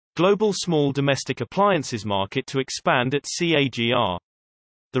Global Small Domestic Appliances Market to Expand at CAGR.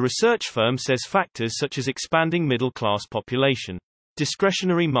 The research firm says factors such as expanding middle-class population,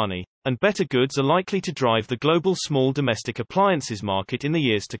 discretionary money, and better goods are likely to drive the global small domestic appliances market in the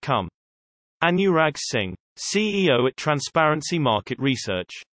years to come. Anurag Singh, CEO at Transparency Market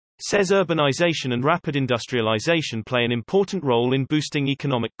Research, says urbanization and rapid industrialization play an important role in boosting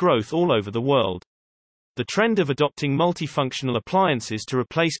economic growth all over the world. The trend of adopting multifunctional appliances to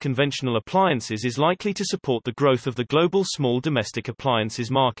replace conventional appliances is likely to support the growth of the global small domestic appliances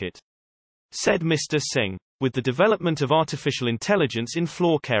market, said Mr. Singh. With the development of artificial intelligence in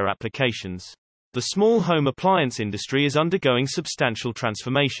floor care applications, the small home appliance industry is undergoing substantial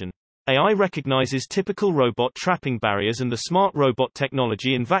transformation. AI recognizes typical robot trapping barriers, and the smart robot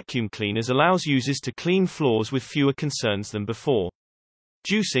technology in vacuum cleaners allows users to clean floors with fewer concerns than before.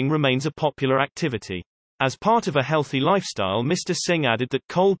 Juicing remains a popular activity. As part of a healthy lifestyle, Mr. Singh added that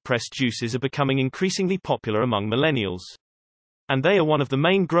cold-pressed juices are becoming increasingly popular among millennials, and they are one of the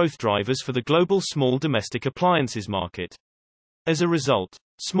main growth drivers for the global small domestic appliances market. As a result,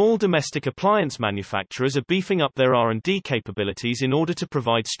 small domestic appliance manufacturers are beefing up their R&D capabilities in order to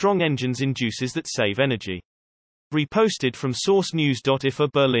provide strong engines in juices that save energy. Reposted from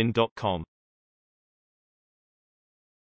sourcenews.ifaberlin.com.